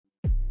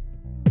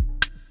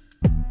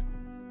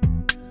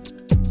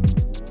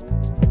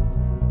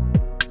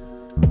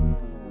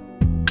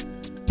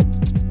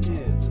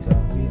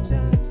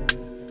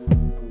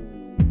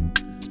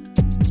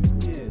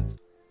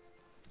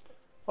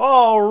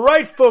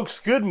folks,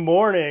 good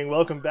morning.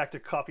 Welcome back to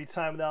Coffee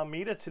Time with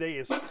Almeida. Today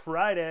is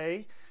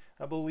Friday.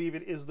 I believe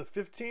it is the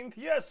 15th.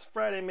 Yes,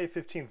 Friday, May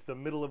 15th, the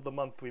middle of the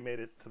month. We made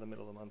it to the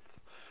middle of the month.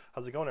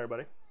 How's it going,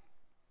 everybody?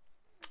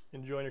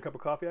 Enjoying your cup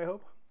of coffee, I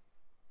hope?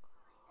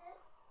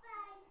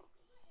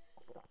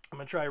 I'm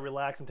going to try to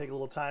relax and take a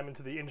little time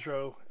into the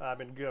intro. I've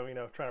been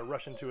trying to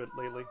rush into it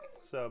lately.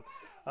 So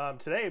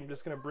today I'm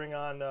just going to bring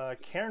on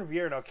Karen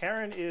Vieira. Now,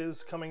 Karen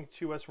is coming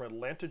to us from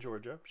Atlanta,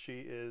 Georgia.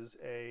 She is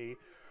a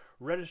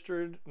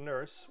registered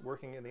nurse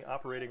working in the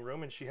operating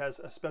room, and she has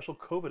a special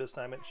COVID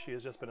assignment she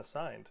has just been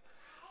assigned.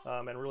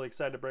 And really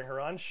excited to bring her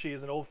on. She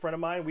is an old friend of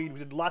mine. We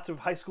did lots of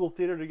high school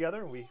theater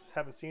together. We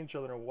haven't seen each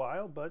other in a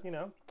while, but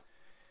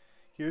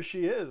here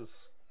she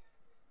is.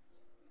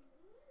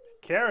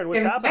 Karen,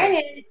 what's happening?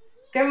 Morning.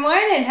 Good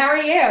morning. How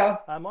are you?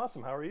 I'm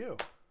awesome. How are you?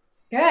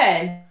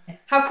 Good.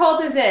 How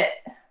cold is it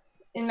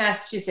in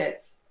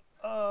Massachusetts?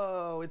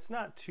 Oh, it's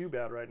not too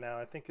bad right now.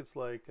 I think it's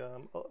like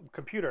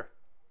computer.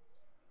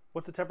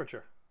 What's the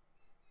temperature?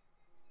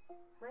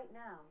 Right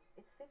now,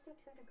 it's 52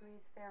 degrees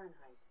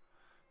Fahrenheit.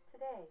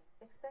 Today,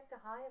 expect a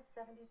high of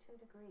 72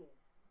 degrees.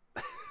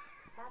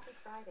 Happy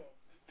Friday.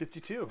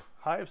 52.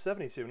 High of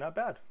 72. Not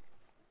bad.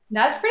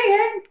 That's pretty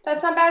good.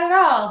 That's not bad at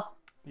all.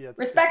 Yeah,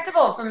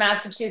 Respectable for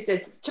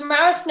Massachusetts.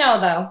 Tomorrow snow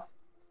though.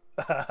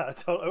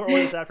 or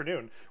this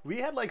afternoon. We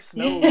had like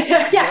snow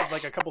Yeah.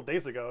 like a couple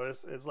days ago.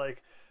 It's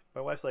like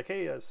my wife's like,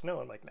 "Hey,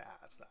 snow." I'm like, "Nah,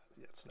 it's not.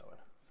 Yeah, it's snowing.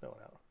 It's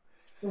snowing out."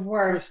 The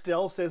worst.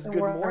 Christelle says, The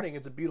 "Good worst. morning.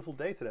 It's a beautiful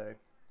day today."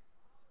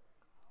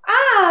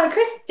 Ah,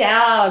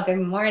 Christelle. Good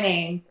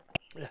morning.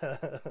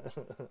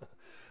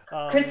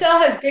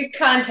 Christelle has good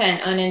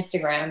content on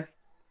Instagram.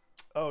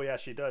 Oh yeah,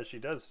 she does. She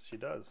does. She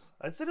does.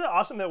 It's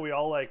awesome that we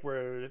all like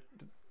were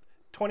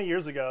 20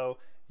 years ago.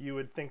 You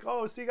would think,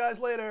 "Oh, see you guys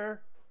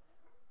later.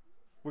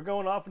 We're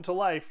going off into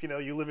life."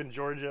 You live in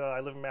Georgia. I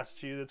live in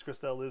Massachusetts.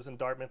 Christelle lives in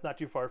Dartmouth, not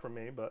too far from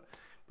me, but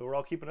we're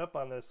all keeping up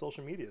on the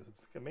social medias.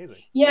 It's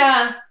amazing.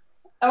 Yeah.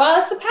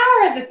 Well, it's the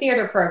power of the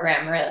theater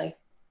program, really.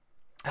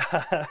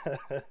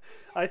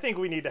 I think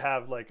we need to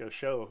have like a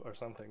show or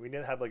something. We need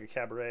to have like a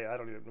cabaret. I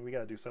don't even. We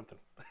got to do something.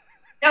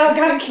 Oh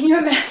God, can you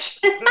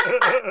imagine?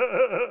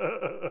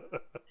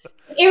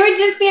 It would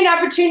just be an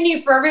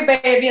opportunity for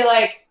everybody to be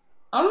like,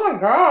 "Oh my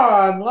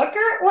God, look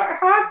at what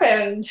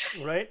happened."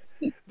 Right?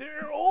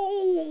 They're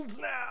old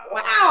now.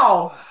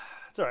 Wow.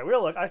 It's all right.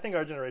 We'll look. I think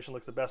our generation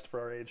looks the best for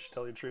our age, to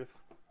tell you the truth.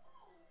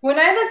 When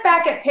I look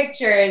back at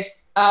pictures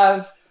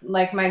of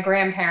like my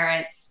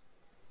grandparents,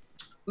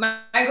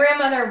 my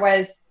grandmother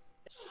was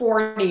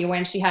 40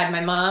 when she had my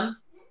mom,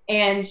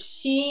 and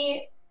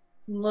she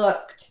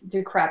looked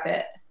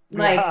decrepit.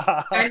 Like,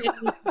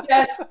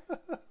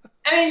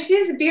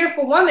 she's a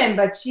beautiful woman,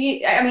 but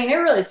it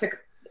really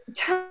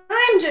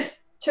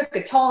just took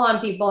a toll on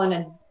people in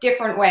a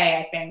different way,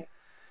 I think.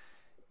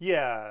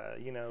 Yeah,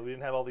 we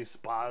didn't have all these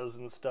spas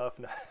and stuff.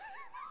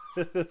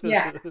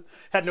 Yeah.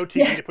 Had no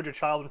TV to put your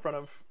child in front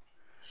of.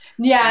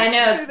 Yeah, I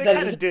know. They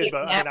kind of did,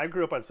 but I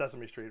grew up on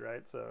Sesame Street,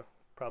 right? So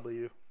probably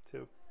you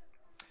too.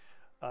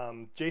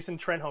 Jason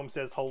Trenholm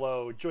says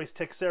hello. Joyce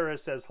Texera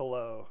says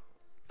hello.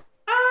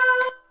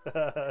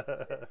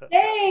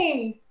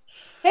 Dang.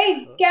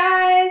 Hey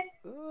guys.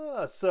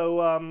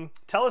 So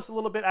tell us a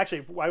little bit.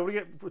 Actually, why would we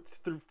get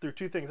through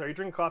two things? Are you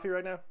drinking coffee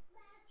right now?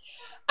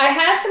 I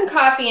had some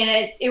coffee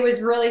and it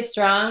was really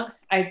strong.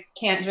 I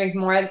can't drink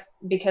more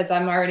because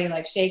I'm already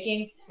like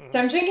shaking. Mm-hmm. So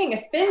I'm drinking a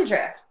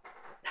Spindrift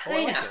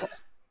pineapple.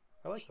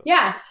 I like those.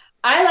 Yeah,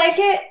 I like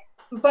it,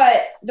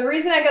 but the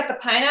reason I got the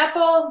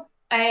pineapple,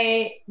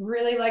 I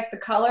really like the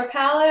color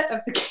palette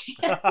of the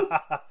can.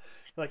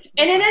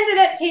 And it ended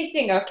up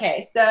tasting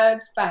okay, so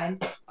it's fine.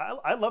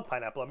 I love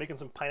pineapple. I'm making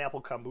some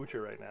pineapple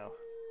kombucha right now.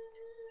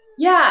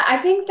 Yeah, I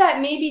think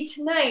that maybe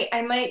tonight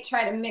I might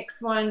try to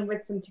mix one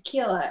with some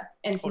tequila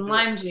and some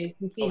lime juice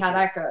and see how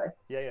that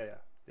goes. Yeah.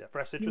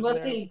 Fresh citrus We'll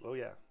in there. see. Oh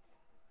yeah.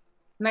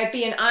 Might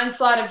be an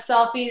onslaught of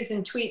selfies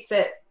and tweets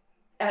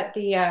at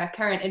the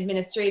current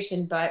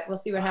administration, but we'll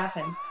see what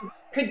happens.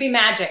 Could be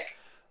magic.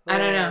 I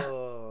don't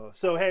know.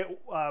 So hey,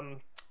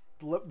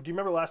 do you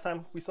remember last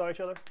time we saw each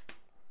other?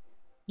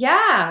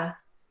 Yeah,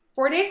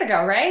 4 days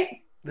ago,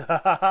 right? 4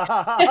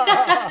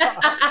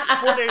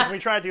 days. We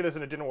tried to do this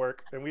and it didn't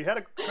work, and we had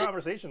a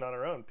conversation on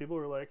our own. People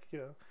were like,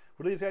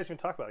 what do these guys even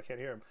talk about? I can't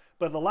hear them.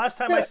 But the last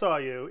time I saw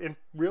you in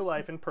real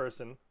life, in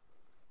person,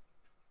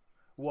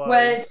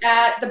 was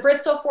at the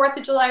Bristol 4th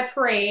of July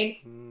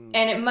parade,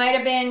 and it might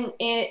have been.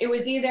 It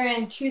was either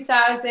in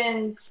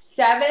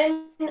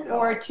 2007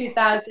 or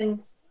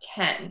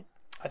 2010.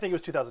 I think it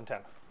was 2010.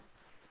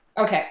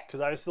 Okay.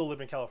 Because I still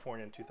lived in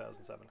California in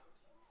 2007.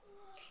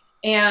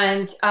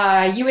 And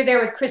you were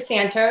there with Chris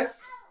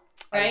Santos,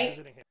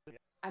 right?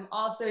 I'm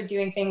also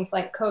doing things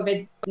like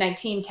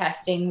COVID-19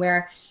 testing,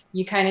 where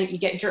you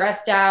get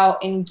dressed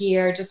out in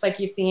gear, just like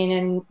you've seen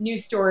in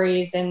news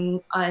stories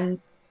and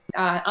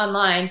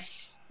online.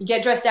 You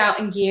get dressed out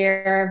in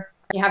gear.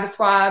 You have a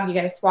swab. You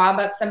got to swab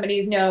up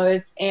somebody's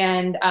nose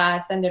and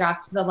send it off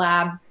to the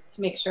lab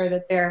to make sure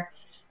that they're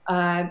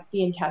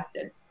being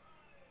tested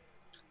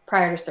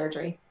prior to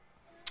surgery.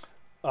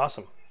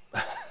 Awesome.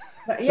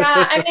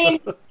 Yeah, I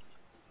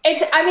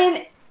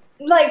mean,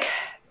 like,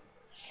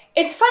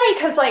 it's funny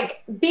because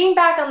like being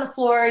back on the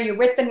floor, you're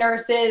with the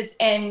nurses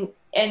and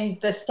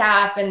the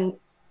staff, and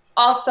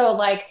also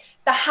like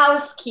the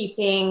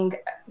housekeeping,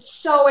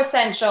 so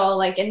essential,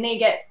 like, and they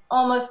get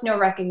almost no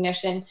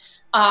recognition,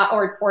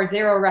 or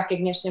zero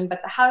recognition,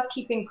 but the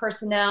housekeeping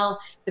personnel,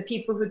 the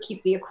people who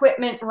keep the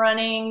equipment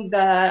running,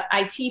 the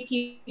IT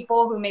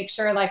people who make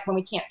sure like when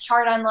we can't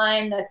chart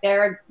online that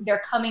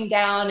they're coming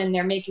down and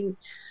they're making,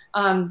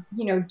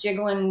 you know,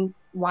 jiggling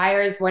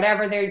wires,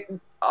 whatever they're,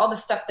 all the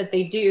stuff that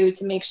they do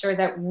to make sure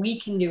that we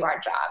can do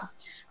our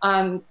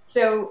job.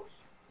 So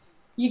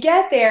you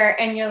get there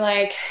and you're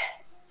like,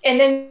 and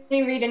then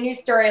you read a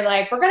news story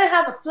like, we're going to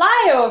have a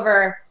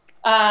flyover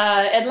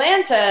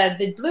Atlanta,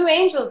 the Blue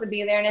Angels would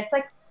be there. And it's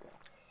like,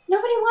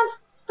 nobody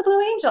wants the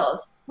Blue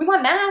Angels. We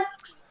want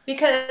masks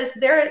because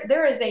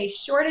there is a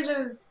shortage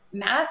of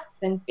masks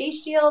and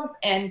face shields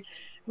and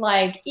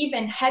like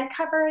even head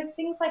covers,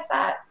 things like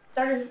that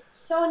are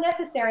so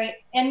necessary.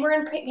 And we're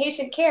in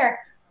patient care.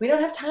 We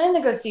don't have time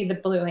to go see the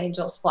Blue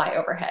Angels fly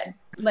overhead.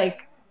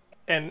 Like,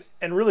 and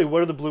really,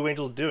 what are the Blue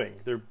Angels doing?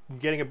 They're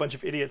getting a bunch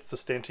of idiots to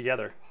stand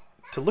together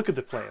to look at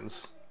the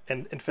planes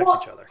and infect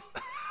each other.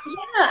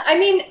 Yeah, I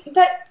mean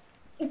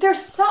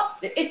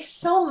it's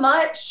so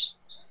much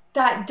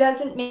that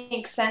doesn't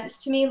make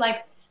sense to me.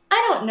 Like,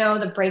 I don't know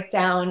the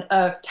breakdown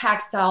of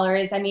tax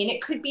dollars. I mean,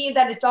 it could be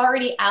that it's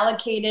already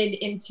allocated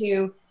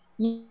into,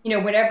 you know,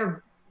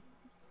 whatever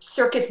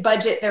circus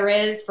budget there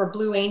is for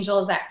Blue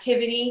Angels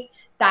activity,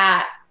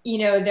 that, you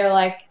know, they're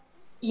like,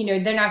 you know,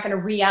 they're not going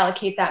to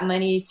reallocate that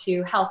money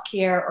to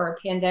healthcare or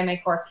a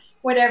pandemic or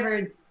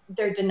whatever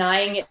they're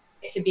denying it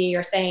to be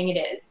or saying it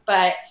is.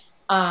 But,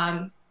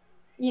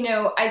 you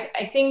know,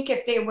 I think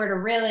if they were to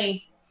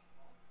really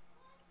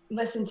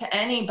listen to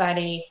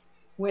anybody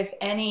with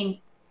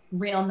any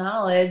real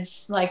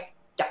knowledge, like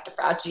Dr.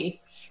 Fauci,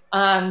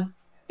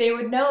 they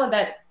would know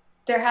that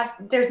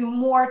there's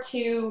more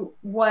to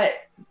what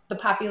the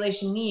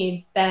population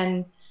needs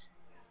than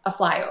a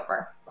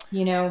flyover.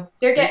 You know,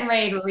 they're getting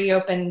ready to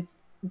reopen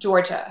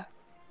Georgia.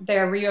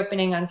 They're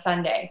reopening on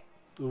Sunday.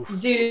 Oof.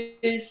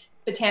 Zoos,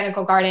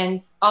 botanical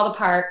gardens, all the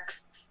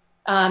parks,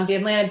 the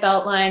Atlanta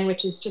Beltline,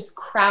 which is just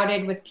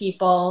crowded with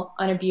people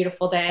on a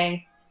beautiful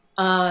day.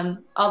 All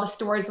the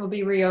stores will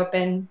be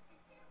reopened,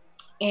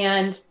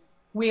 and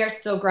we are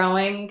still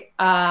growing.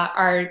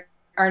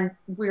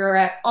 We're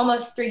at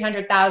almost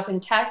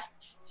 300,000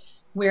 tests.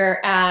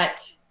 We're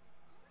at,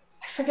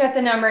 I forget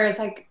the numbers,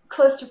 like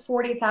close to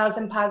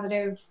 40,000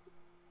 positive.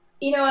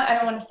 You know what? I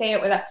don't want to say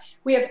it without,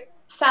 we have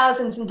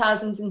thousands and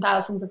thousands and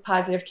thousands of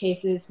positive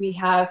cases. We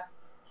have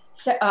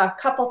a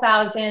couple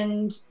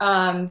thousand,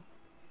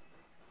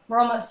 we're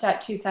almost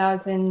at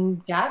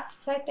 2,000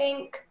 deaths, I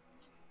think.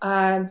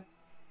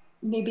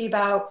 Maybe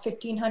about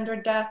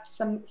 1,500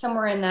 deaths,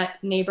 somewhere in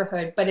that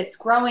neighborhood, but it's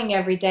growing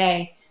every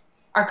day.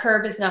 Our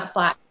curve is not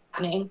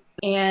flattening,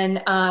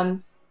 and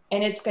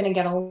it's going to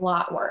get a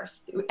lot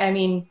worse. I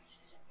mean,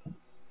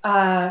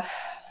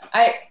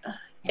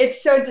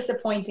 it's so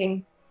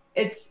disappointing.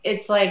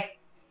 It's like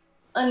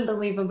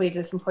unbelievably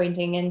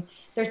disappointing, and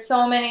there's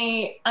so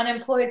many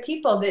unemployed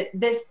people. That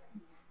this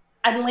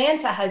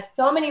Atlanta has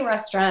so many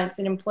restaurants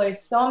and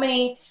employs so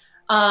many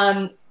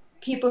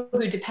people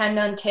who depend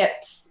on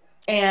tips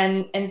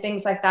and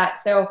things like that.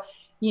 So,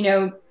 you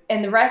know,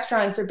 and the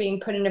restaurants are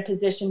being put in a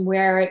position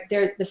where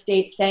the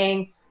state's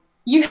saying,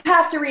 you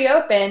have to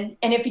reopen,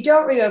 and if you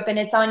don't reopen,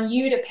 it's on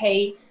you to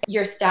pay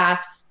your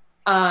staff's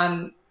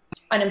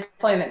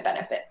unemployment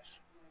benefits.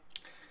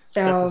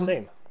 So that's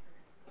insane.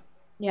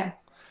 Yeah.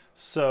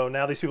 So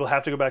now these people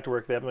have to go back to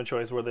work. They have no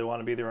choice whether they want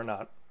to be there or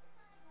not.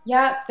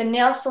 Yeah, the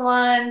nail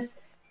salons,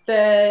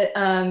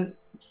 the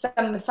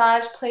some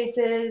massage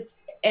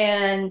places,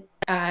 and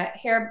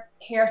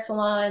hair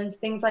salons,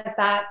 things like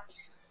that.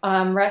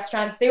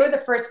 Restaurants, they were the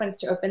first ones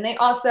to open. They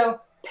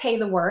also pay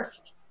the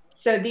worst.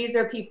 So these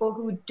are people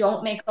who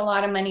don't make a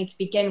lot of money to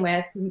begin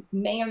with, who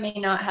may or may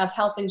not have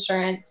health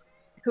insurance,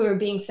 who are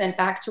being sent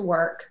back to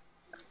work.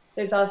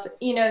 There's also,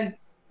 you know,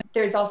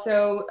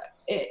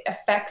 it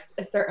affects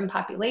a certain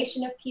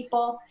population of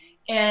people,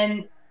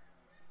 and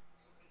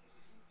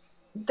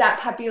that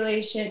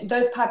population,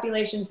 those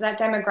populations, that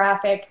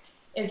demographic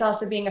is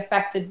also being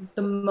affected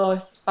the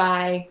most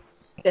by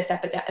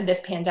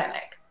this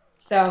pandemic.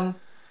 So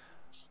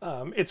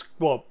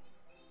well,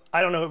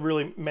 I don't know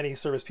really many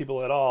service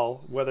people at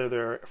all, whether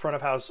they're front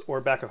of house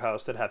or back of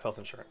house, that have health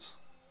insurance,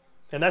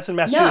 and that's in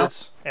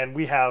Massachusetts, and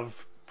we have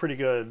pretty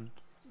good.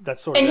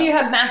 That's sort of. And you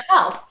have Mass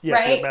Health, yes,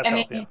 right? Mass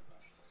Health,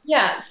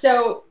 yeah.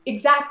 So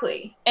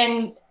exactly,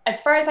 and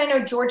as far as I know,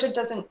 Georgia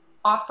doesn't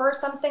offer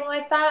something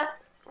like that.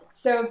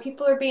 So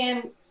people are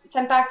being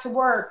sent back to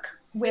work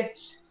with,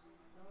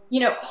 you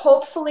know,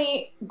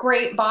 hopefully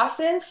great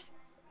bosses,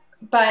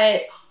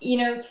 but, you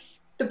know,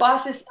 the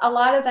bosses,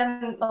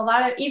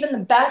 even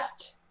the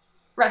best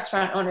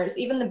restaurant owners,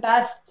 even the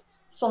best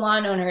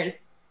salon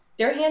owners,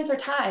 their hands are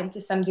tied to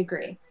some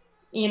degree,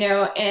 you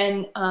know,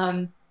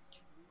 and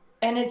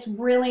it's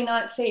really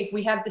not safe.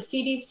 We have the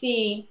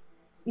CDC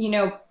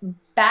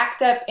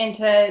backed up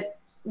into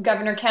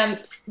Governor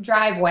Kemp's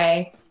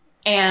driveway,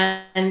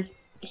 and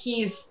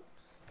he's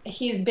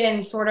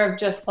been sort of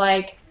just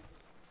like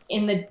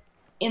in the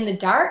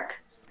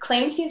dark,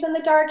 claims he's in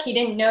the dark. He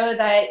didn't know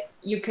that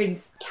you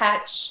could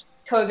catch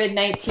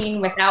COVID-19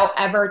 without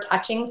ever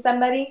touching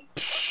somebody.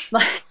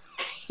 Like,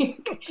 he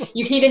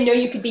didn't know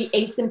you could be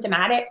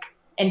asymptomatic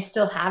and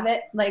still have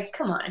it. Like,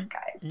 come on,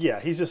 guys. Yeah,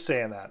 he's just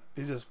saying that.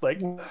 He's just like,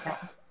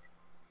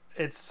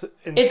 it's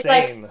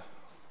insane.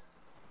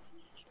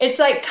 It's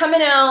like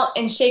coming out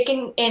and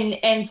shaking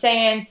and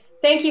saying,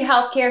 thank you,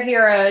 healthcare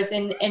heroes.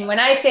 And when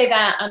I say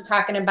that, I'm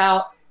talking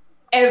about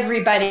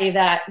everybody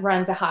that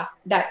runs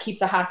that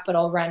keeps a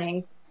hospital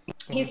running.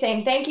 He's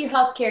saying, thank you,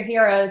 healthcare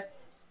heroes.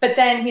 But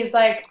then he's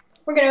like,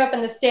 we're going to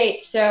open the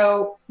state.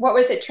 So what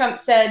was it Trump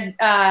said?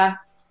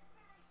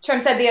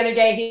 Trump said the other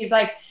day, he's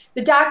like,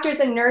 the doctors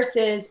and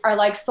nurses are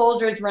like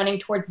soldiers running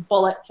towards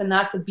bullets, and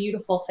that's a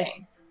beautiful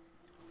thing.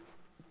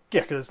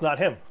 Yeah, because it's not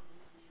him.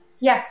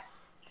 Yeah.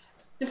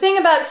 The thing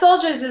about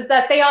soldiers is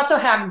that they also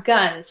have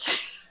guns.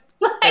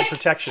 Like, and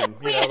protection.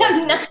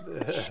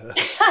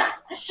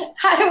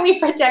 How do we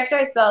protect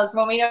ourselves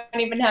when we don't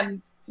even have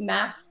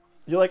masks?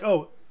 You're like,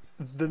 oh,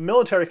 the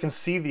military can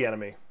see the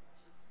enemy.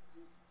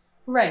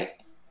 Right.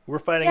 We're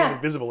fighting an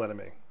invisible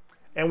enemy.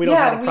 And we don't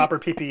have the proper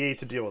PPE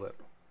to deal with it.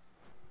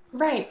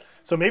 Right.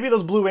 So maybe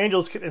those Blue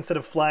Angels, instead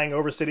of flying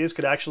over cities,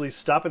 could actually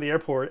stop at the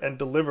airport and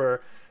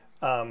deliver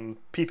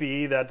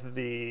PPE that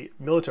the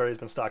military has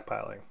been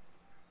stockpiling.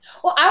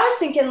 Well, I was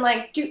thinking,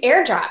 like, do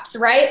airdrops,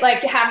 right?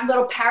 Like, have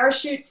little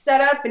parachutes set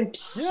up and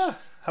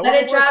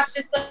let it drop.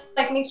 Just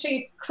like make sure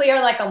you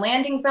clear like a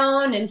landing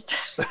zone and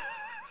stuff.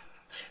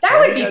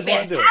 That would be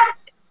fantastic.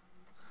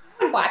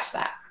 I would watch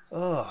that.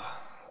 Oh,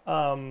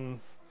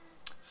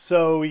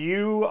 so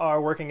you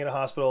are working in a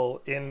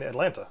hospital in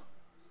Atlanta.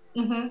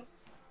 Mm-hmm.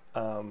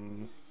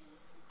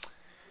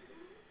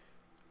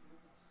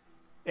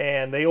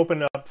 And they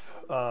opened up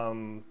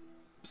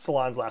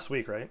salons last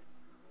week, right?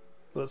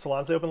 The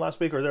salons they opened last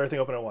week, or is everything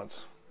open at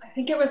once? I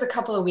think it was a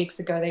couple of weeks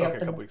ago they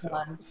opened the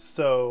salon.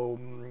 So,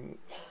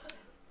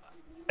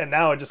 and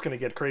now it's just going to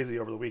get crazy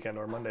over the weekend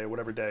or Monday,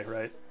 whatever day,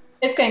 right?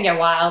 It's going to get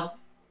wild.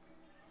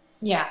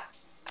 Yeah.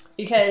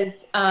 Because,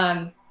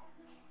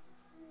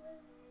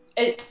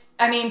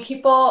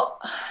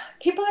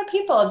 people are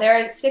people.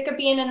 They're sick of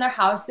being in their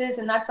houses,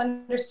 and that's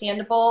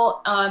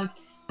understandable. A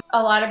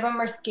lot of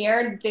them are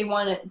scared. They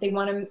want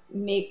to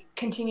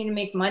continue to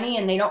make money,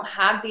 and they don't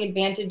have the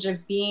advantage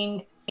of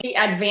being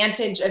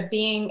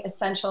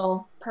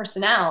essential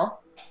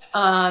personnel.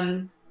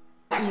 And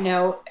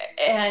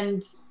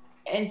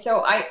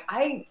so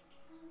I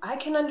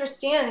can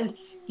understand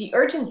the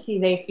urgency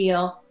they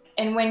feel.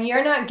 And when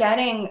you're not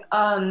getting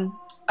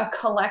a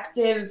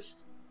collective,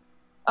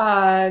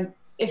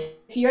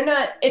 if you're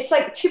not, it's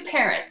like two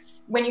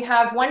parents. When you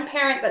have one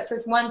parent that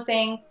says one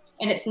thing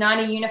and it's not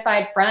a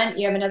unified front,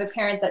 you have another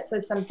parent that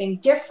says something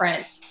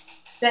different,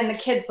 then the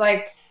kid's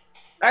like,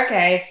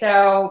 okay,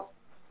 so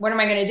what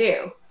am I going to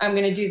do? I'm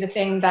going to do the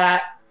thing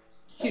that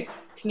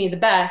suits me the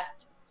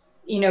best,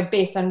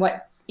 based on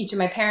what each of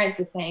my parents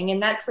is saying.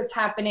 And that's what's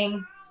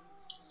happening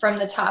from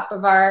the top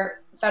of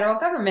our federal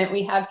government.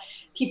 We have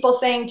people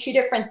saying two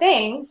different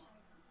things,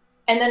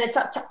 and then it's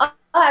up to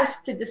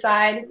us to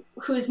decide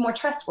who's more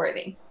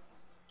trustworthy.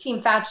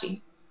 Team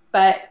Fauci.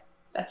 But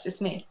that's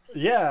just me.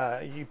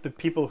 Yeah, the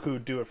people who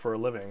do it for a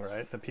living,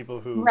 right? The people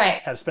who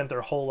have spent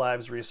their whole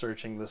lives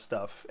researching this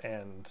stuff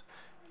and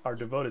are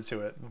devoted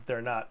to it,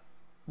 they're not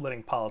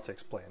letting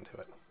politics play into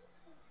it.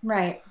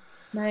 Right.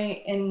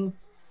 And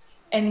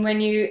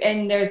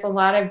there's a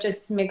lot of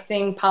just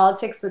mixing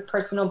politics with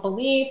personal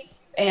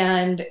belief,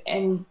 and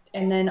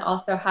then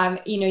also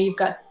have, you've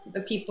got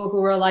the people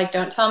who are like,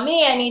 don't tell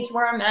me I need to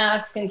wear a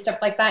mask and stuff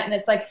like that. And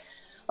it's like,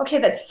 okay,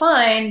 that's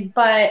fine,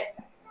 but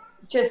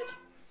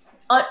just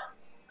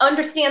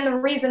understand the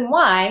reason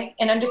why,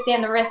 and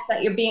understand the risk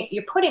that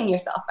you're putting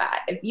yourself at.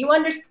 If you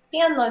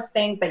understand those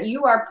things, that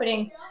you are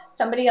putting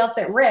somebody else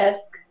at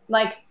risk,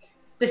 like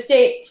the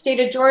state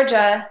of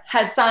Georgia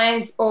has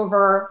signs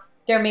over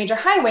their major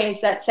highways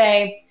that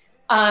say,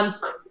 they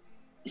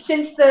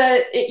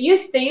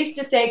used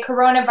to say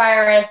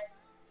coronavirus,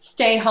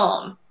 stay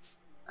home.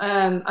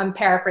 I'm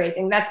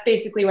paraphrasing. That's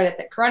basically what it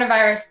said.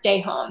 Coronavirus,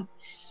 stay home.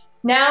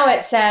 Now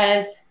it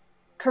says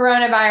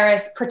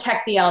coronavirus,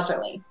 protect the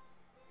elderly.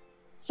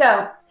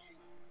 So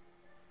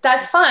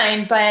that's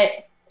fine. But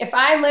if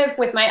I live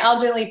with my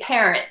elderly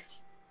parent,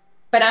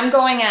 but I'm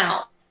going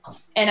out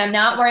and I'm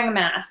not wearing a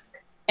mask,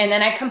 and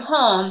then I come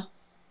home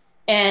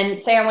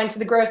and say I went to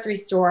the grocery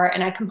store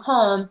and I come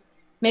home,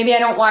 maybe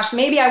I wash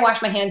my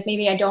hands,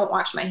 maybe I don't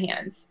wash my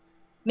hands.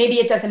 Maybe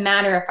it doesn't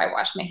matter if I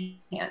wash my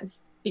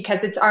hands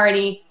because it's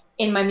already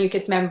in my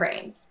mucous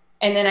membranes.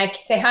 And then I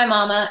say, hi,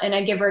 mama, and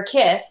I give her a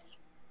kiss.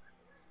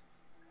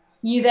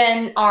 You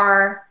then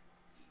are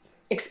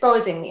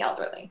exposing the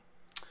elderly.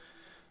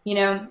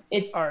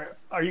 It's... Are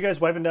you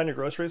guys wiping down your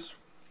groceries?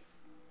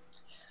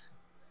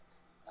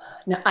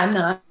 No, I'm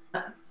not.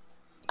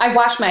 I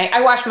wash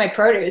my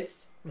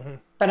produce,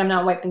 but I'm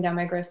not wiping down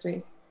my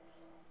groceries.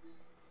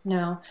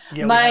 no.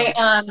 Yeah,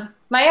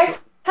 My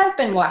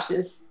ex-husband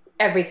washes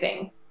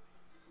everything.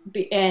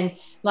 And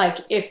like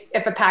if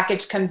a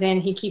package comes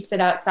in, he keeps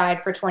it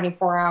outside for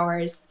 24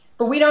 hours.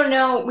 But we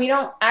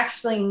don't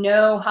actually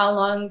know how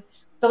long.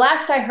 The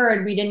last I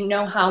heard, we didn't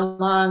know how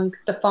long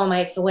the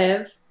fomites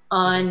live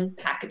on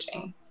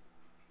packaging.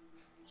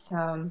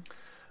 So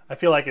I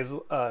feel like it's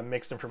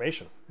mixed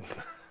information.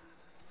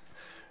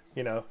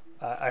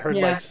 I heard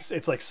like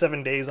it's like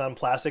 7 days on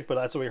plastic, but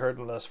that's what we heard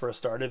when this first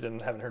started,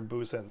 and haven't heard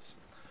boo since.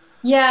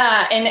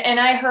 Yeah, and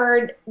I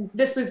heard,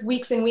 this was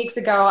weeks and weeks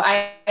ago,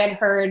 I had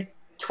heard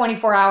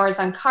 24 hours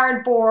on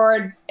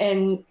cardboard,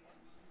 and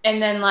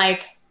then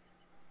like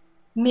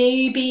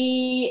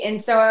maybe, and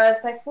so I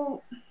was like,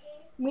 well,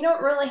 we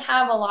don't really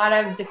have a lot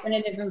of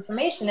definitive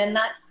information. And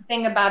that's the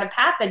thing about a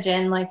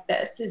pathogen like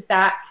this, is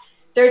that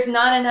there's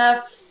not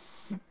enough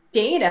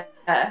data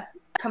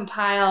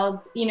compiled.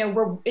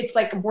 It's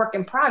like a work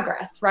in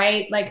progress,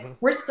 right? Like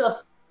we're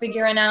still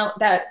figuring out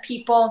that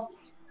people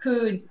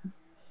who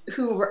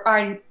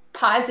are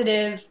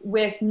positive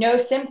with no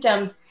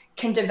symptoms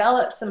can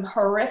develop some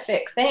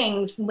horrific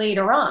things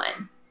later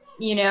on,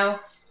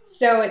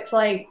 So it's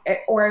like,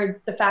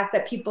 or the fact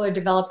that people are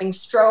developing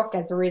stroke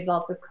as a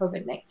result of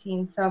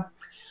COVID-19. So,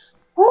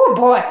 oh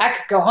boy, I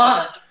could go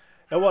on.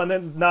 And well, and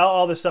then now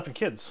all this stuff in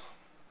kids.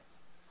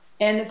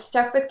 And it's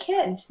stuff with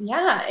kids.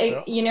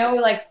 Yeah.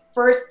 Like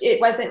first it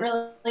wasn't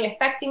really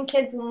affecting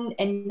kids.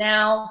 And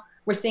now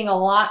we're seeing a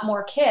lot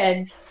more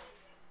kids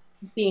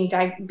being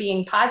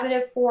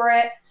positive for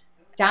it,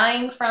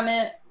 dying from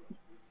it,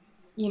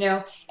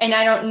 and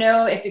I don't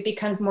know if it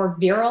becomes more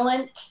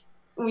virulent,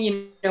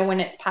 when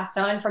it's passed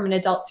on from an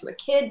adult to a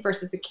kid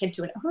versus a kid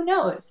to who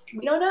knows?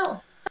 We don't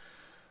know.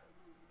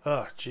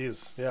 Oh,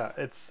 geez. Yeah.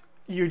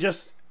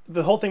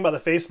 The whole thing about the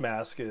face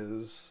mask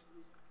is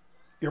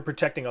you're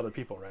protecting other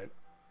people, right?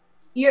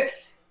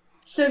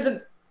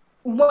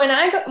 When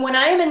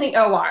I am in the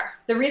OR,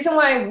 the reason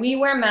why we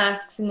wear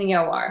masks in the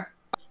OR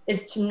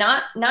is to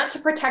not to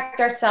protect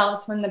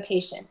ourselves from the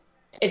patient.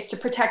 It's to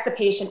protect the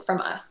patient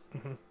from us.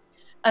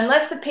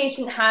 Unless the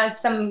patient has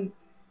some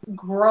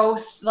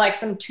growth, like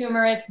some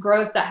tumorous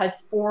growth that has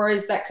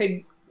spores that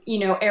could,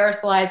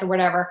 aerosolize or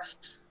whatever,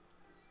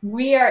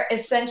 we are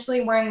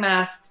essentially wearing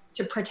masks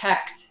to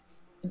protect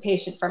the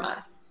patient from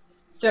us.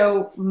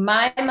 So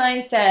my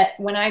mindset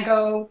when I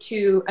go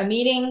to a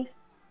meeting,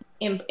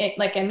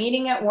 like a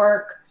meeting at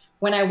work,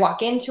 when I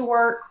walk into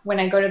work, when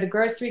I go to the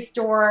grocery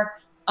store,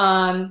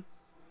 when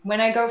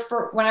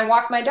I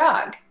walk my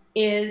dog,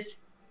 is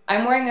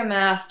I'm wearing a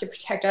mask to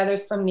protect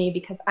others from me,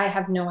 because I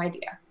have no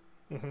idea.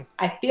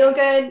 I feel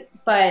good,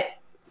 but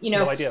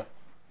no idea.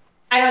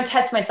 I don't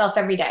test myself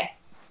every day.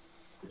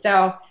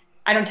 So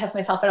I don't test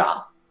myself at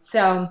all.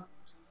 So,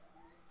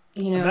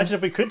 imagine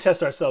if we could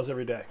test ourselves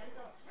every day.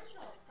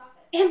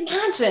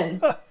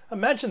 Imagine.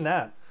 Imagine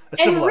that.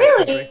 And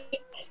really,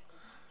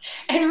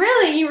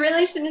 you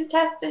really shouldn't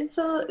test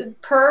until,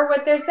 per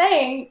what they're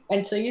saying,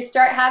 until you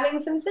start having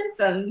some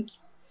symptoms.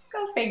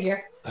 Go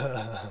figure.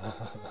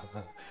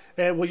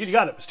 And well, you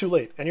got it. It's too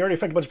late, and you already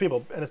affected a bunch of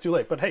people, and it's too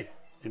late. But hey,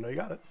 you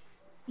got it.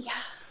 Yeah.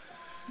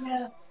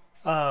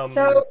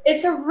 So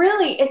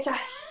it's a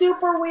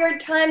super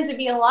weird time to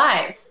be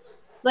alive,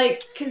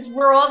 like, because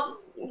we're all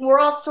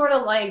sort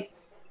of like,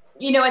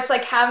 it's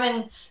like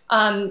having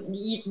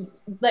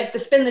like the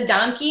spin the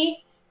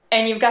donkey,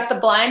 and you've got the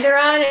blinder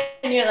on,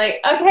 and you're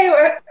like, okay,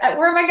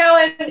 where am I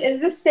going? Is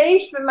this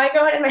safe? Am I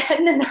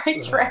heading in the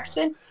right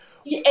direction?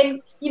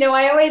 And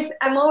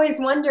I'm always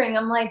wondering,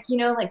 I'm like,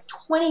 like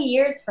 20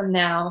 years from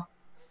now,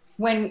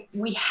 when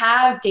we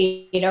have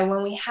data,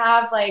 when we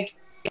have like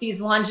these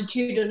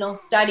longitudinal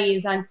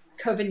studies on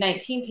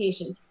COVID-19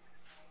 patients,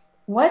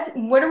 what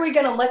are we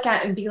going to look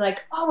at and be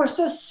like, oh, we're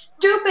so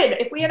stupid.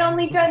 If we had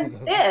only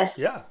done this,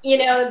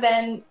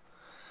 then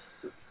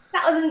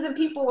thousands of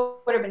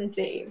people would have been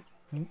saved.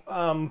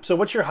 So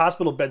what's your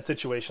hospital bed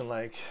situation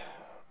like?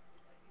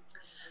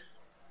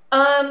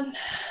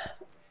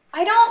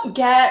 I don't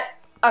get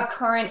a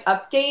current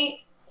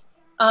update.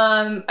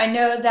 I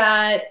know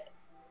that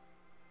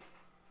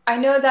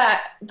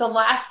the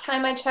last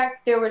time I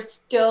checked, there were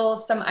still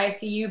some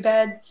ICU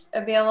beds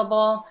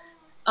available.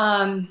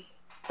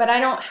 But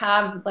I don't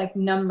have like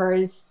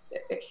numbers.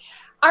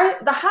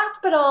 The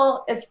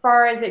hospital, as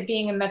far as it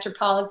being a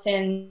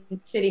metropolitan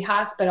city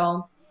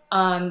hospital,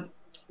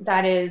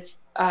 that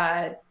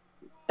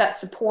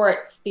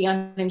supports the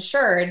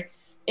uninsured,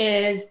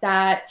 is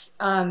that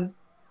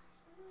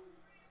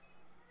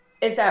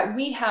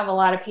we have a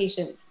lot of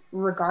patients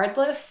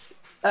regardless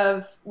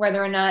of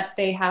whether or not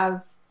they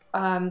have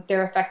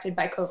they're affected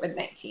by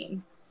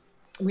COVID-19.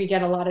 We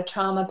get a lot of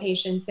trauma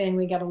patients in.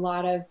 We get a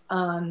lot of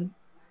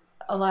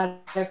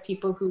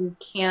people who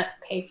can't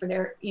pay for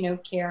their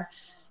care.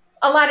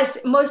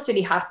 Most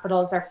city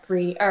hospitals are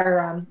free,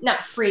 or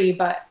not free,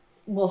 but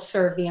will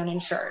serve the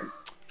uninsured.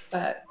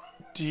 But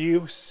do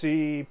you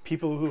see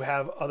people who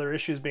have other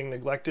issues being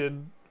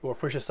neglected or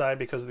pushed aside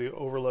because of the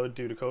overload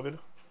due to COVID?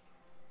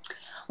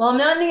 Well, I'm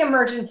not in the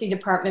emergency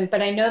department,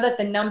 but I know that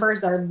the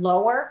numbers are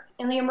lower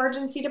in the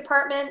emergency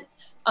department.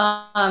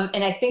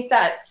 And I think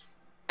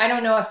I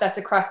don't know if that's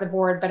across the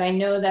board, but I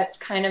know that's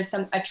kind of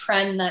a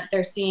trend that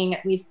they're seeing,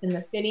 at least in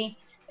the city,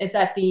 is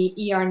that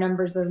the ER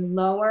numbers are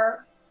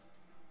lower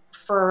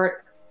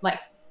for like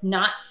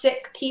not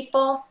sick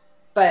people,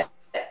 but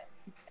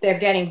they're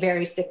getting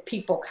very sick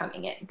people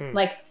coming in.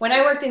 Like when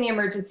I worked in the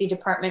emergency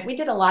department, we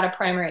did a lot of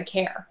primary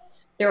care.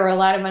 There were a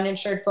lot of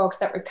uninsured folks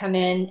that would come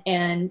in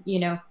and, you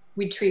know,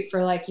 we'd treat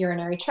for like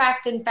urinary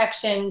tract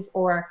infections,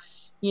 or,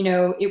 you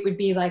know, it would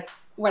be like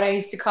what I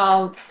used to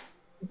call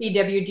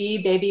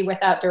BWD, baby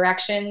without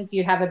directions.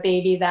 You'd have a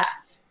baby that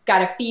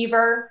got a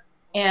fever,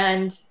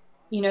 and,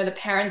 you know, the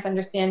parents,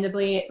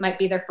 understandably, it might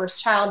be their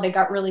first child. They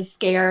got really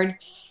scared.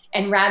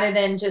 And rather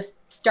than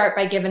just start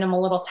by giving them a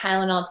little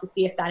Tylenol to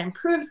see if that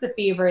improves the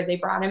fever, they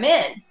brought him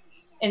in.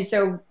 And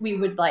so we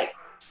would,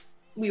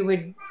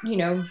 you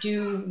know,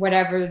 do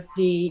whatever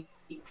the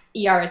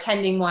ER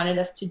attending wanted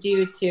us to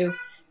do to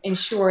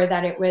ensure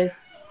that it was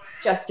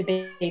just a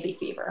baby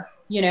fever,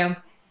 you know.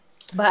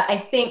 But I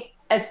think,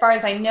 as far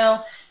as I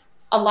know,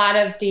 a lot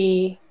of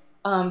the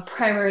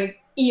primary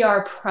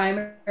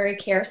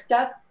care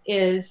stuff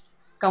is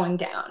going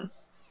down.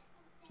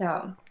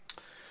 So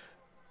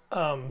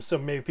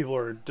maybe people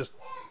are just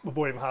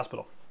avoiding the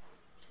hospital.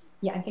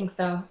 Yeah, I think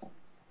so.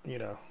 You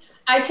know,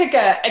 I took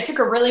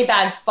a really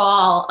bad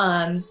fall.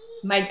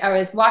 I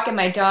was walking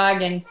my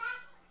dog, and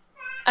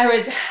I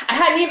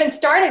hadn't even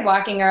started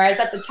walking her. I was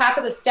at the top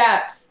of the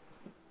steps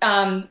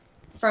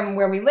from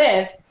where we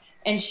live,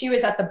 and she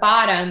was at the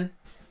bottom,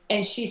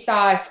 and she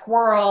saw a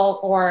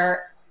squirrel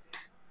or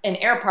an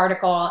air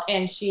particle,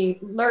 and she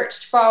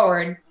lurched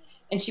forward.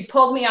 And she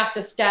pulled me off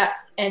the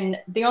steps, and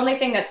the only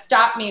thing that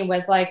stopped me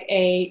was like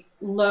a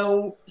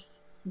low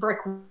brick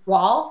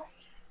wall,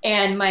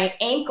 and my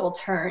ankle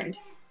turned,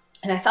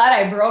 and I thought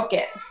I broke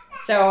it.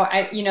 So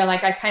I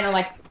kind of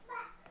like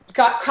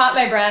caught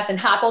my breath and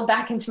hobbled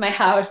back into my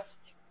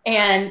house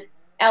and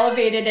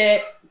elevated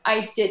it,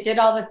 iced it, did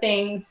all the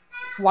things,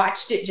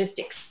 watched it just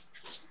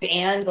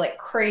expand like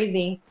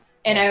crazy.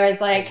 And I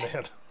was like,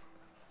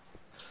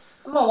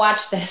 I'm gonna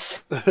watch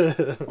this.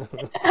 I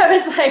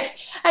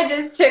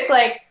just took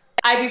like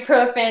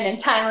ibuprofen and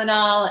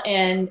Tylenol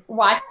and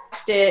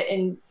watched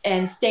it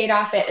and stayed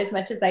off it as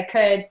much as I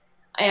could.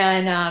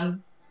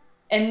 And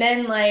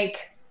then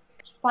like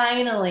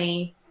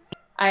finally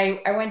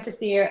I went to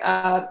see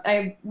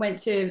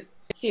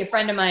a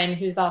friend of mine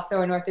who's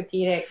also an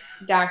orthopedic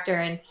doctor,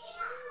 and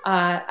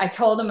I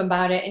told him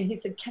about it, and he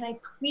said, can I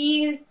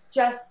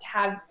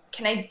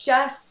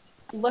just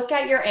look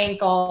at your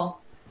ankle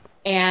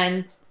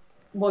and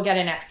we'll get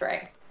an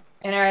x-ray.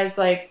 And I was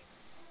like,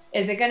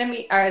 is it going to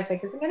be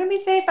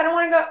safe? I don't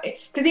want to go.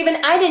 Because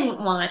even I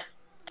didn't want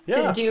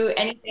to do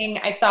anything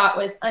I thought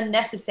was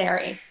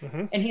unnecessary.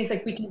 Mm-hmm. And he's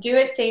like, we can do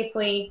it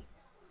safely.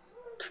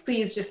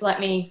 Please just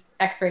let me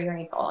x-ray your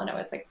ankle. And I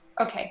was like,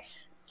 okay.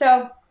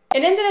 So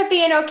it ended up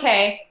being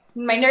okay.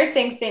 My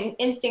nursing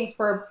instincts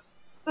were,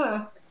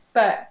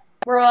 but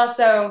we're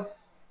also,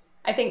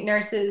 I think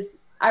nurses,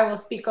 I will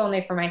speak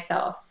only for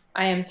myself.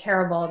 I am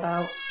terrible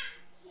about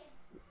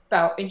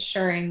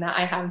ensuring that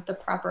I have the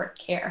proper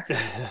care.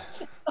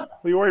 Well,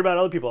 you worry about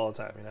other people all the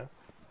time, you know?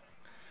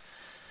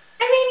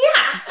 I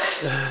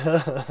mean,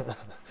 yeah.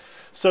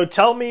 So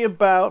tell me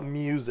about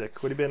music.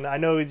 I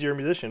know you're a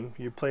musician.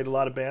 You played a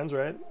lot of bands,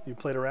 right? You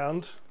played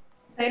around?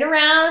 Played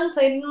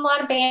in a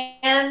lot of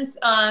bands.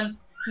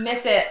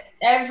 Miss it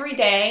every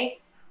day.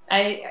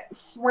 I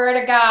swear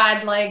to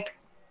God, like,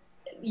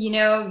 you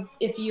know,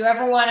 if you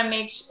ever want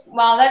to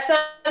well, that's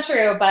not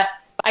true, but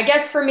I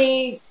guess for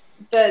me,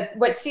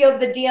 what sealed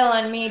the deal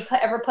on me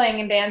ever playing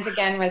in bands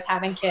again was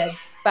having kids.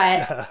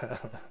 But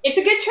it's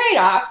a good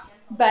trade-off,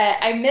 but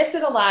I miss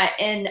it a lot.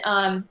 And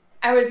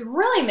I was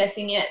really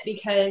missing it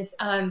because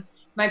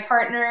my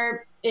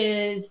partner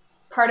is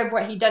part of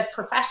what he does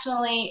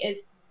professionally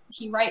is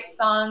he writes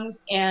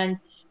songs, and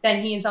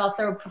then he's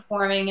also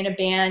performing in a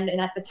band. And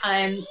at the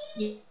time,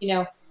 you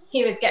know,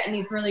 he was getting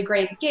these really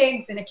great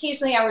gigs, and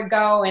occasionally I would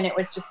go and it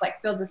was just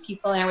like filled with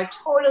people, and I would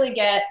totally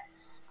get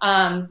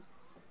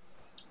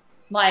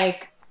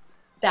like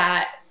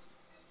that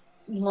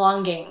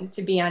longing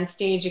to be on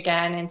stage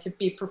again and to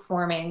be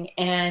performing.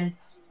 And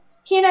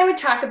he and I would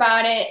talk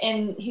about it,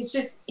 and he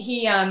was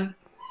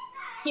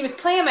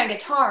playing my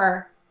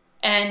guitar,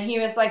 and he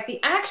was like, the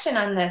action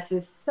on this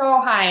is so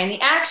high. And the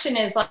action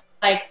is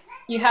like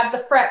you have the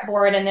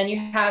fretboard, and then you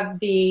have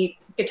the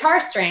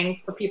guitar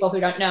strings, for people who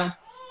don't know,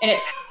 and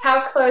it's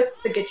how close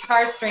the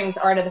guitar strings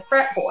are to the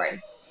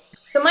fretboard.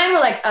 So mine were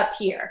like up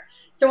here.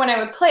 So when I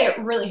would play, it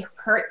really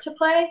hurt to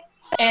play.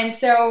 And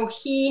so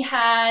he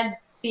had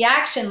the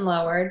action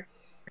lowered,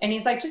 and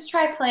he's like, just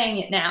try playing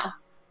it now.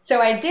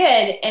 So I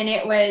did, and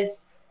it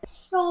was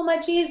so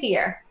much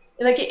easier.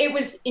 Like, it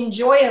was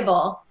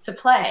enjoyable to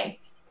play.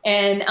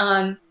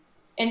 And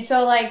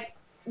so like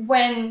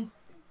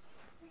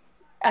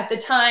at the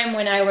time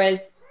when I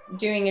was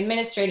doing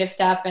administrative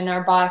stuff and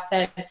our boss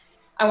said,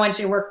 I want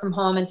you to work from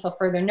home until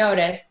further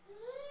notice,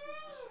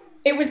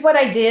 it was what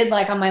I did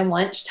like on my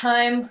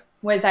lunchtime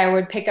was I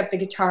would pick up the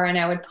guitar and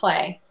I would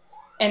play.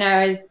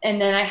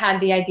 and then I had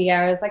the idea.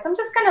 I was like, I'm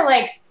just gonna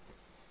like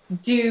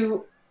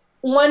do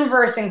one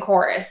verse and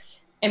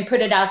chorus and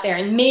put it out there,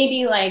 and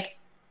maybe like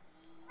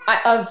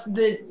of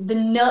the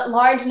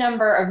large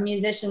number of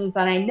musicians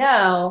that I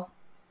know,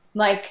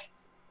 like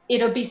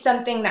it'll be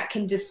something that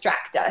can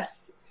distract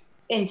us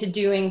into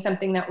doing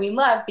something that we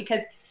love.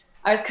 Because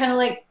I was kind of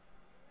like,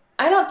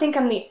 I don't think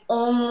I'm the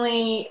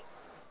only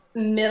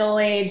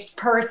middle-aged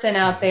person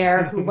out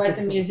there who was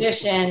a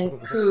musician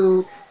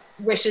who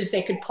wishes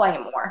they could play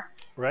more.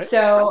 Right.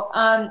 So,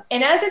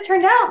 and as it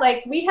turned out,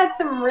 like we had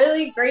some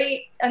really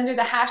great, under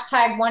the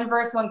hashtag one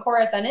verse, one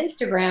chorus on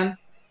Instagram,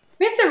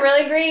 we had some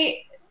really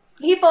great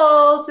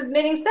people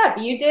submitting stuff.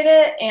 You did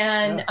it,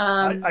 and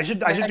yeah. I should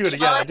do it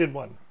again. I did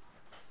one.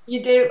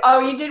 You did? Oh,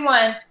 you did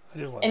one. I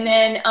did one. And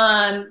then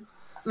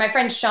my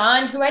friend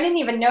Sean, who I didn't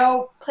even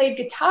know played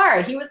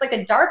guitar, he was like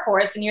a dark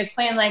horse, and he was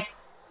playing like,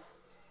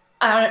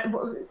 I don't know,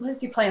 what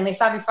was he playing? Les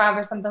Savi Fav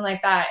or something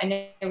like that. And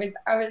I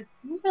was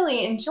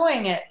really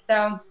enjoying it.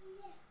 So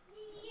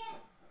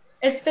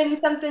it's been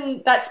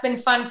something that's been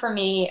fun for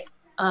me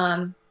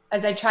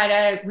as I try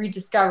to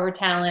rediscover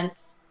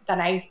talents that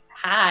I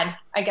had.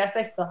 I guess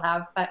I still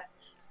have, but.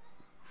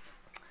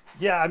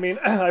 Yeah, I mean,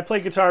 I play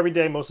guitar every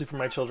day, mostly for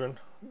my children.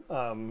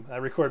 I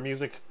record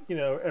music, you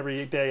know,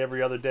 every day,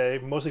 every other day,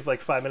 mostly for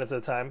like 5 minutes at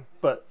a time.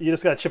 But you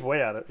just got to chip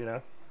away at it, you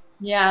know?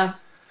 Yeah.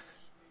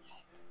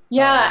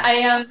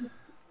 Yeah,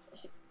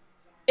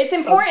 it's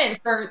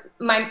important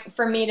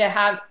for me to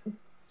have.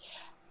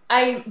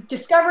 I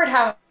discovered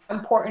how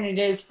important it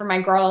is for my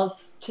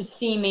girls to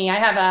see me. I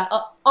have a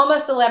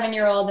almost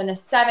 11-year-old and a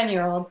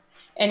 7-year-old,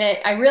 and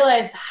I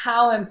realized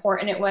how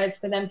important it was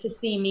for them to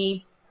see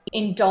me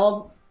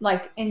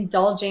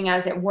indulging,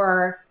 as it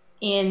were,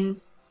 in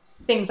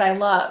things I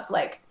love,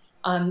 like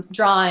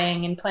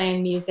drawing and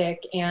playing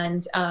music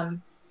and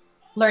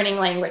learning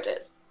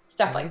languages,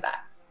 stuff like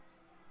that.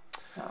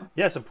 So.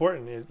 Yeah, it's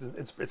important.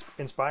 It's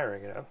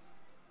inspiring, you know.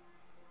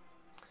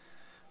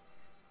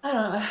 I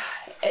don't know.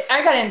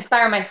 I got to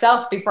inspire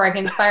myself before I can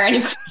inspire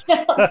anybody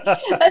else.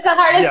 That's the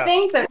hardest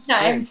thing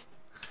sometimes.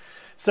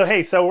 So,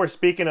 hey, we're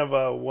speaking of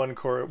one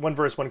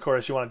verse, one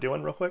chorus. You want to do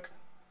one real quick?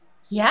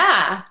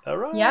 Yeah. All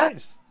right. Yeah.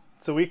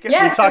 So we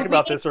talked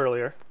about this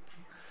earlier.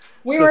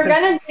 We were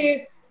going to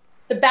do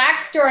the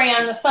backstory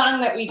on the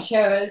song that we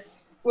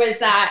chose was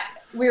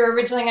that we were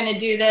originally going to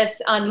do this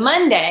on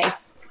Monday.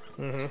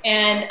 Mm-hmm.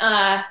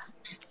 And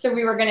so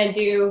we were going to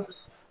do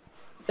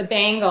the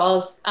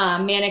Bangles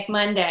Manic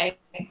Monday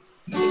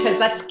because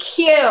that's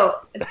cute.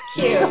 It's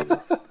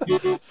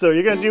cute. So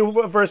you're going to do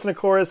a verse and a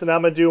chorus, and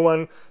I'm going to do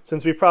one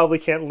since we probably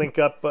can't link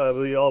up.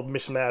 We all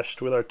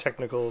mishmashed with our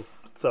technical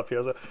stuff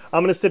here. So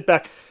I'm going to sit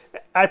back.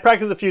 I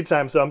practiced a few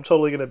times, so I'm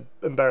totally going to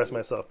embarrass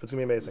myself. It's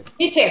going to be amazing.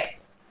 Me too.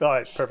 All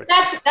right, perfect.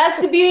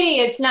 That's the beauty.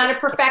 It's not a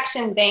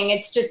perfection thing.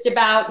 It's just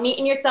about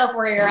meeting yourself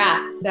where you're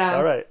at. So.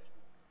 All right.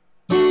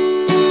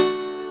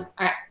 All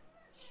right.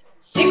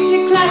 6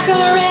 o'clock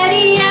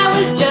already. I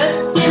was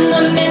just in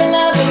the middle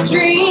of a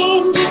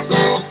dream.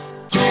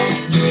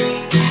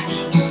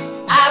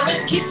 I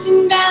was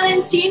kissing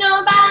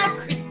Valentino by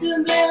the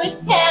crystal blue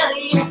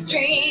Italian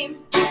stream.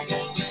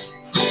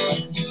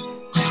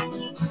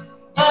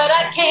 But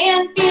I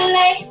can't be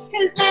late,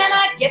 'cause then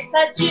I guess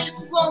I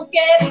just won't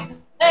get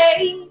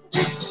paid.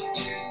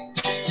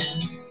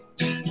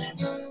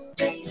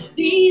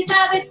 These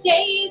are the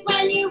days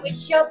when you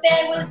wish your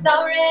bed was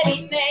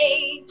already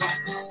made.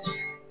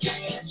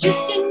 It's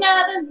just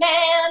another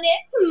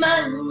manic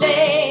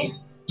Monday.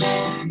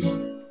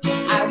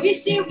 I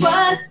wish it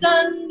was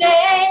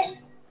Sunday,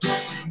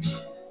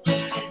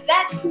 'cause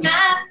that's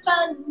my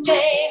fun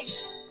day.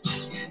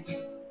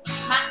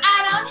 My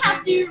I don't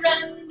have to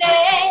run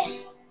day.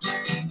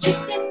 It's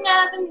just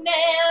another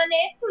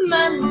manic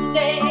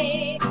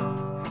Monday.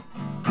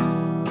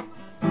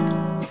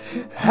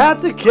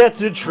 Have to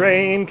catch a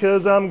train,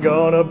 'cause I'm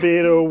gonna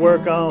be to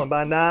work on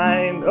by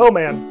 9. Oh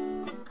man.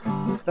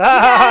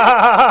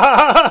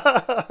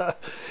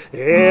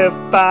 If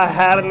I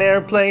had an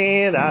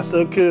airplane, I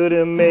still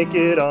couldn't make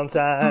it on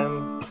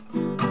time.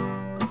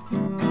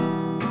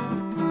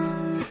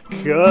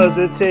 'Cause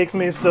it takes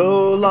me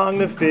so long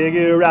to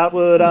figure out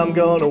what I'm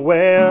gonna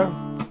wear.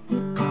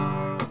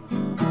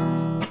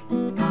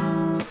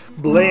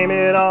 Blame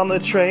it on the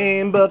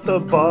train, but the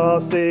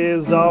boss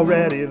is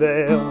already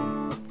there.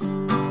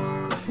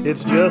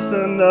 It's just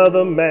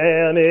another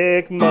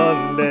manic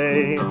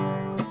Monday.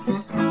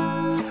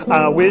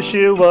 I wish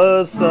it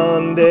was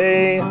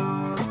Sunday,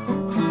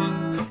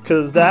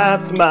 'cause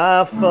that's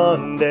my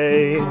fun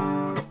day.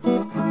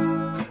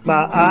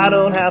 My I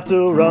don't have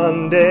to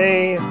run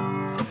day.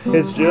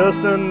 It's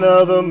just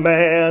another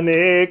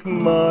manic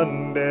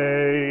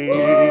Monday.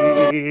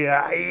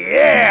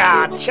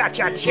 Yeah!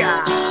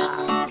 Cha-cha-cha!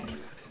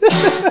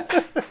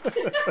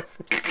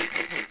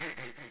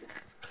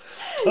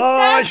 Oh,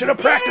 I should have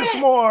practiced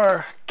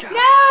more.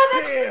 God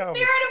that's damn. the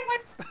spirit of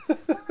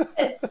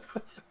what.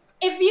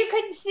 If you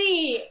could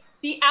see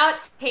the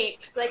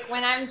outtakes, like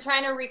when I'm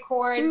trying to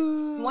record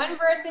one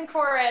verse and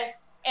chorus,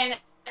 and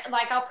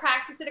like I'll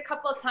practice it a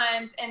couple of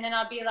times, and then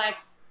I'll be like,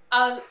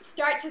 I'll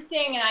start to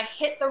sing and I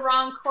hit the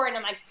wrong chord and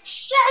I'm like,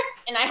 shit!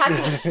 And I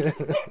have to.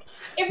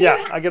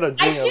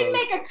 I should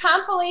make a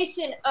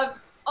compilation of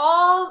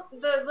all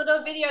the little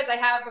videos I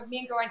have of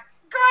me going,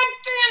 God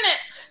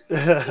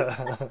damn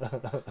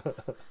it!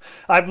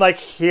 I'm like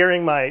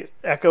hearing my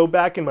echo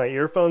back in my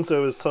earphones,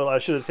 so I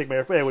should have taken my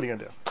earphone. Hey, what are you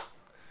gonna do?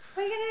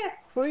 What are you gonna do?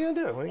 What are you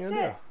gonna do? What are you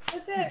gonna do?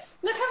 That's it.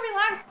 Look how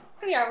relaxed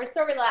we are. We're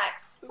so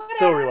relaxed. Whatever.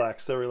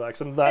 So relaxed.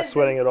 I'm not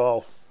sweating at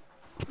all.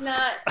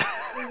 Not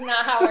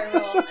how I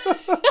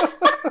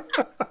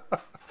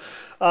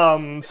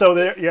roll. So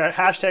your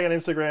hashtag on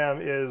Instagram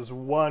is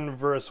 1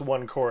 verse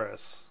 1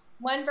 chorus.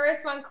 1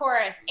 verse 1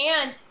 chorus,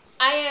 and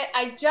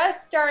I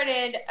just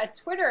started a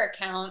Twitter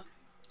account,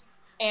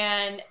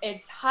 and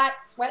it's Hot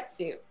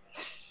Sweatsuit.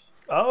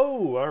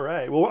 Oh, all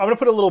right. Well, I'm gonna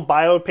put a little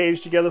bio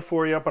page together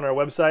for you up on our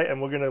website,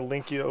 and we're gonna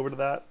link you over to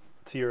that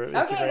to your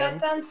Instagram. Okay, that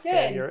sounds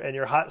good. And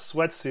your Hot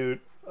Sweatsuit.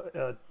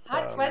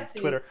 Hot Sweatsuit.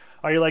 Twitter.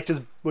 Are you like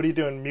just what are you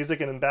doing? Music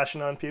and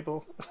bashing on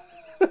people?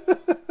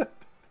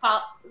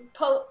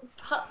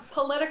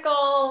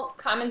 Political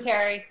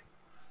commentary.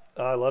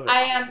 Oh, I love it.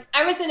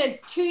 I was in a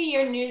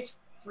 2-year news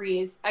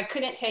freeze. I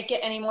couldn't take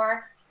it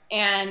anymore,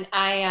 and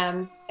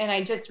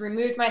I just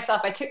removed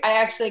myself. I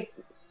actually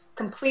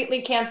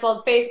completely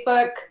canceled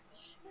Facebook,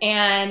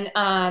 and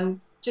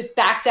just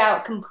backed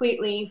out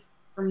completely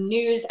from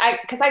news.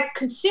 Because I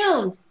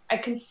consumed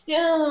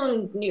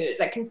news.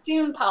 I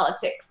consumed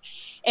politics,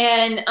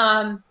 and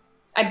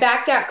I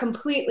backed out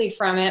completely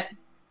from it.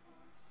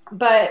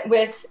 But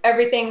with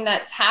everything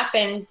that's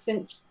happened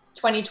since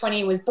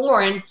 2020 was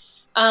born,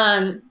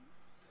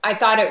 I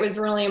thought it was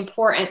really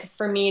important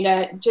for me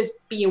to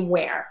just be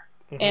aware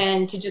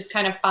and to just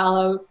kind of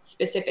follow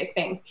specific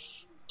things.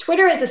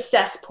 Twitter is a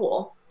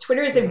cesspool.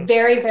 Twitter is a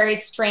very, very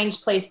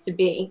strange place to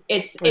be.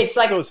 It's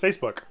like, so is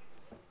Facebook.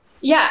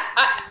 Yeah.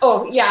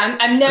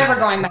 I'm never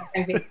going back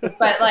on Facebook,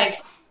 but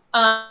like,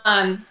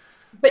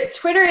 but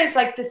Twitter is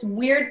like this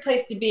weird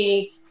place to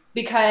be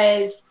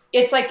because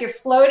it's like you're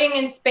floating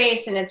in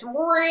space, and it's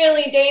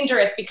really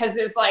dangerous because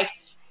there's like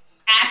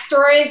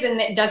asteroids, and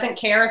it doesn't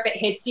care if it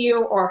hits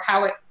you or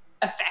how it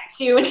affects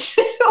you in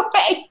a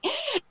way.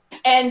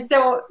 And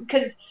so,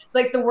 because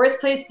like the worst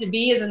place to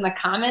be is in the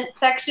comments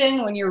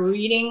section when you're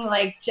reading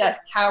like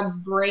just how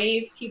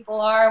brave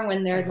people are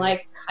when they're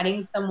like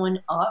cutting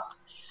someone up.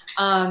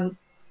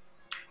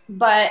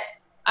 But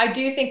I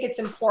do think it's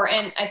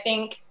important. I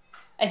think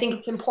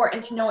it's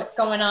important to know what's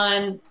going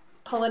on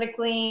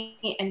politically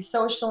and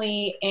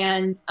socially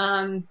and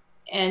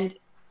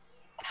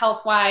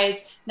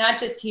health-wise, not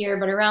just here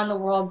but around the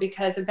world,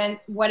 because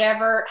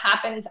whatever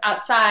happens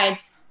outside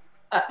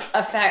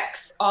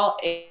affects all.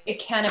 It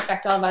can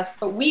affect all of us,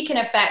 but we can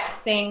affect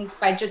things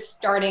by just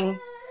starting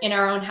in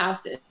our own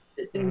houses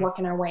and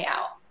working our way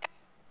out.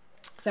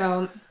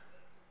 So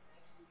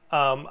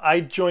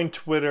I joined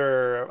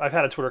Twitter. I've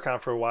had a Twitter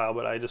account for a while,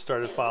 but I just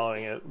started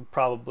following it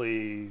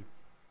probably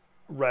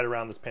right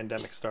around this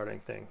pandemic starting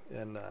thing,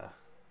 and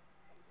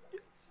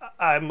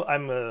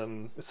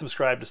I'm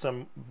subscribed to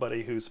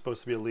somebody who's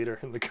supposed to be a leader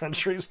in the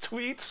country's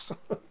tweets.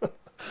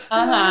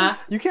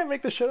 You can't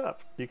make this shit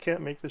up.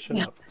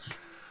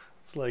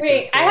 It's like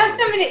wait, I have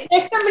somebody.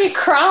 There's somebody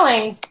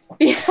crawling.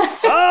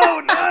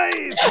 Oh,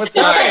 nice. What's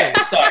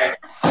up? Sorry.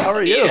 How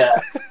are you?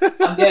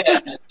 I'm good.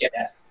 I'm just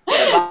kidding.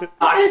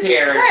 Box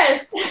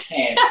hairs.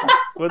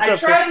 What's I up,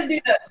 tried to do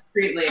that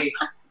discreetly.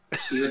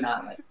 She would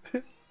not let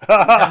me.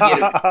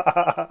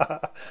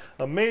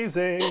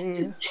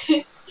 Amazing.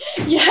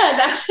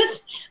 Yeah,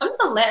 I'm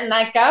not letting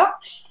that go.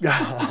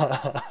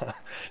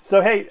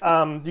 So hey,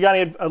 you got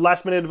any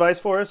last minute advice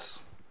for us?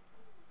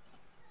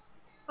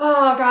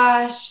 Oh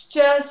gosh,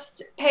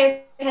 just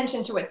pay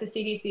attention to what the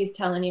CDC is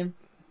telling you.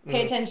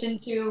 Pay attention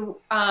to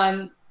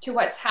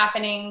what's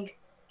happening.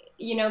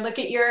 You know, look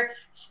at your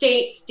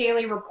state's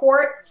daily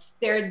reports.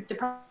 Their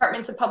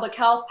departments of public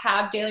health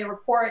have daily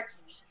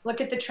reports. Look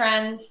at the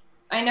trends.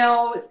 I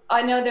know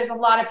there's a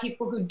lot of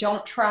people who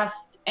don't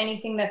trust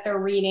anything that they're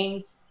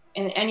reading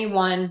in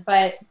anyone,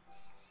 but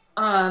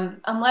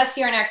unless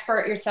you're an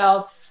expert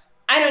yourself,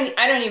 I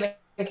don't even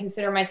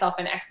consider myself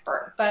an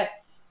expert, but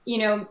you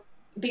know,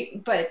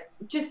 but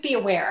just be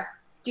aware.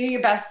 Do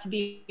your best to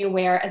be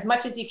aware as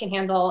much as you can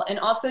handle, and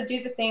also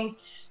do the things,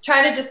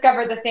 try to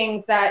discover the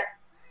things that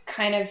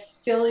kind of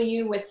fill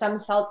you with some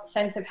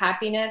sense of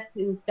happiness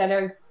instead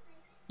of,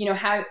 you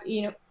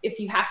know, if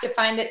you have to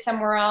find it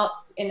somewhere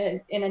else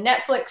in a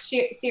Netflix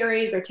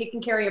series or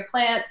taking care of your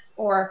plants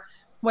or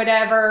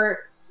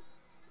whatever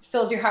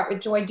fills your heart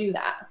with joy, do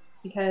that,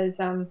 because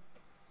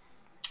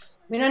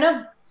we don't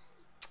know.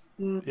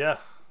 Yeah,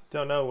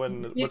 don't know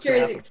when. The future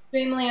is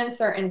extremely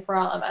uncertain for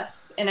all of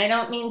us, and I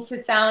don't mean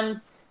to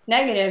sound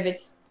negative.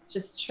 It's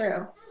just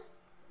true.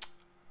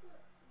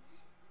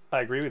 I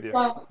agree with you.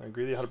 Well, I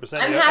agree with you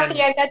 100%. I'm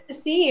happy I got to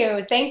see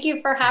you. Thank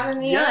you for having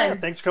me on.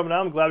 Thanks for coming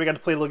on. I'm glad we got to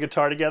play a little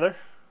guitar together.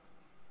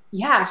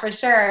 Yeah, for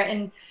sure.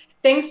 And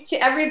thanks to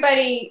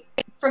everybody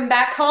from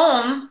back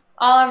home,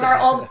 all of our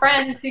old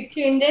friends who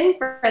tuned in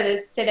for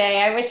this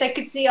today. I wish I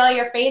could see all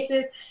your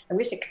faces. I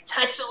wish I could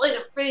touch all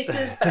your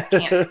faces, but I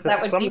can't.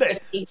 That would be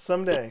risky.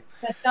 Someday.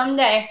 But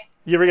someday.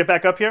 You ever get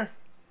back up here?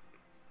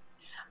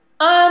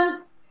 I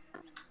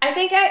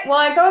think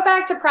I go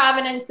back to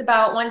Providence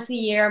about once a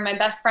year. My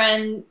best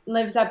friend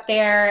lives up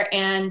there,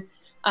 and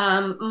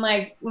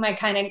my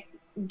kind of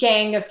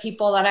gang of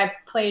people that I've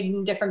played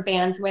in different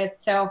bands with.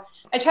 So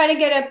I try to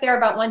get up there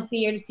about once a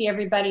year to see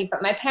everybody.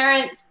 But my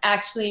parents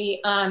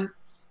actually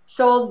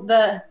sold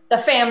the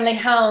family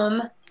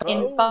home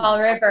in Fall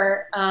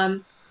River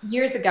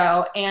years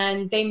ago,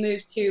 and they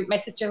moved to, my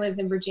sister lives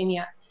in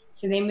Virginia.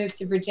 So they moved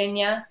to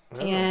Virginia,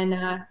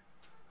 and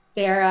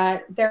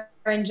they're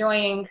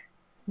enjoying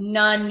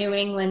non-New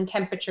England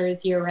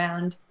temperatures year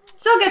round.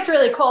 Still gets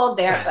really cold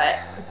there, but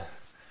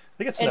I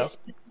think it's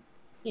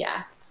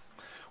yeah.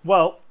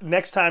 Well,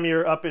 next time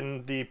you're up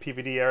in the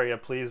PVD area,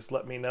 please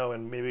let me know,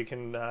 and maybe we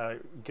can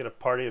get a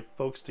party of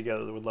folks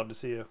together that would love to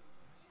see you.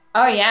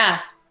 Oh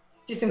yeah,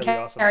 do some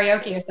awesome.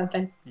 karaoke or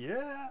something.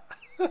 Yeah.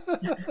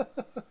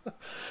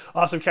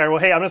 Awesome, Karen.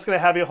 Well, hey, I'm just going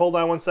to have you hold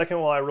on 1 second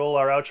while I roll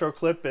our outro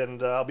clip,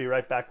 and I'll be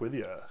right back with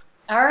you.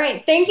 All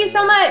right. Thank you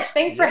so much.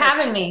 Thanks for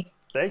having me.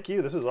 Thank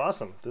you. This is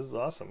awesome. This is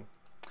awesome.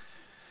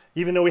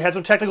 Even though we had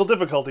some technical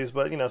difficulties,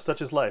 but, you know,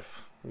 such is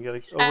life. We got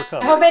to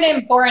overcome. I hope I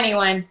didn't bore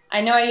anyone.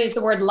 I know I use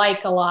the word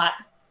like a lot.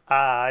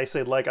 I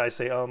say like, I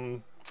say All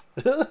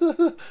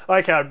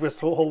right, Karen,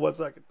 just hold 1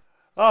 second.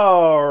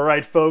 All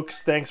right,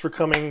 folks, thanks for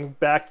coming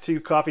back to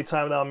Coffee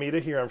Time with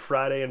Alameda here on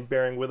Friday and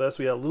bearing with us.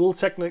 We had a little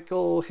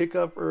technical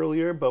hiccup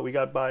earlier, but we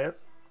got by it.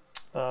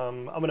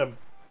 I'm going to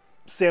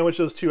sandwich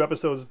those two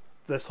episodes,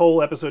 this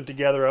whole episode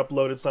together,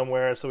 upload it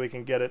somewhere so we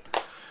can get it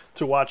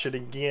to watch it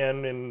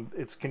again in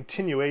its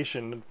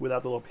continuation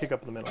without the little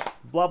hiccup in the middle.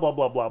 Blah, blah,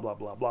 blah, blah, blah,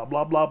 blah, blah,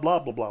 blah, blah, blah,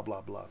 blah, blah,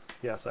 blah, blah.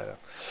 Yes, I know.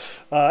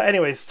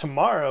 Anyways,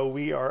 tomorrow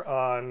we are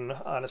on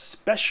a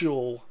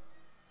special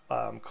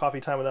Coffee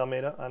Time with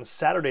Alameda on a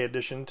Saturday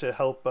edition to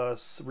help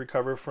us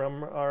recover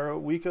from our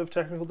week of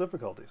technical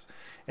difficulties.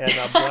 And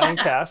Brian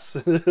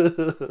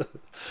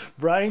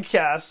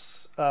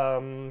Cass,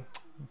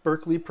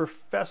 Berkeley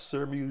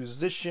professor,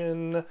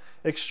 musician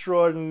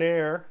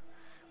extraordinaire,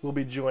 will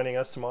be joining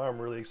us tomorrow.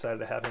 I'm really excited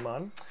to have him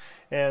on.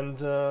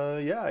 And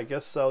yeah, I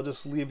guess I'll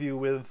just leave you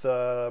with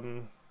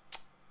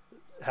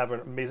have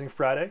an amazing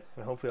Friday,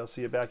 and hopefully I'll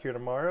see you back here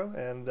tomorrow.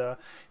 And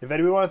if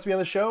anybody wants to be on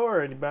the show,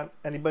 or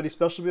anybody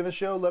special to be on the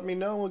show, let me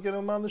know. We'll get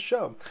them on the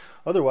show.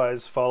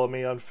 Otherwise, follow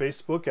me on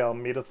Facebook,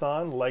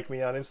 Almedathon. Like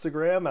me on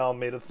Instagram,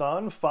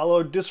 Almedathon.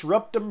 Follow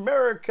Disrupt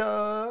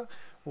America.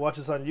 Watch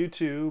us on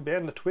YouTube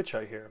and the Twitch,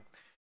 I hear.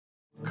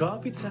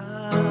 Coffee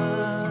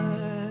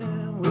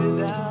Time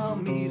with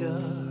Almeida.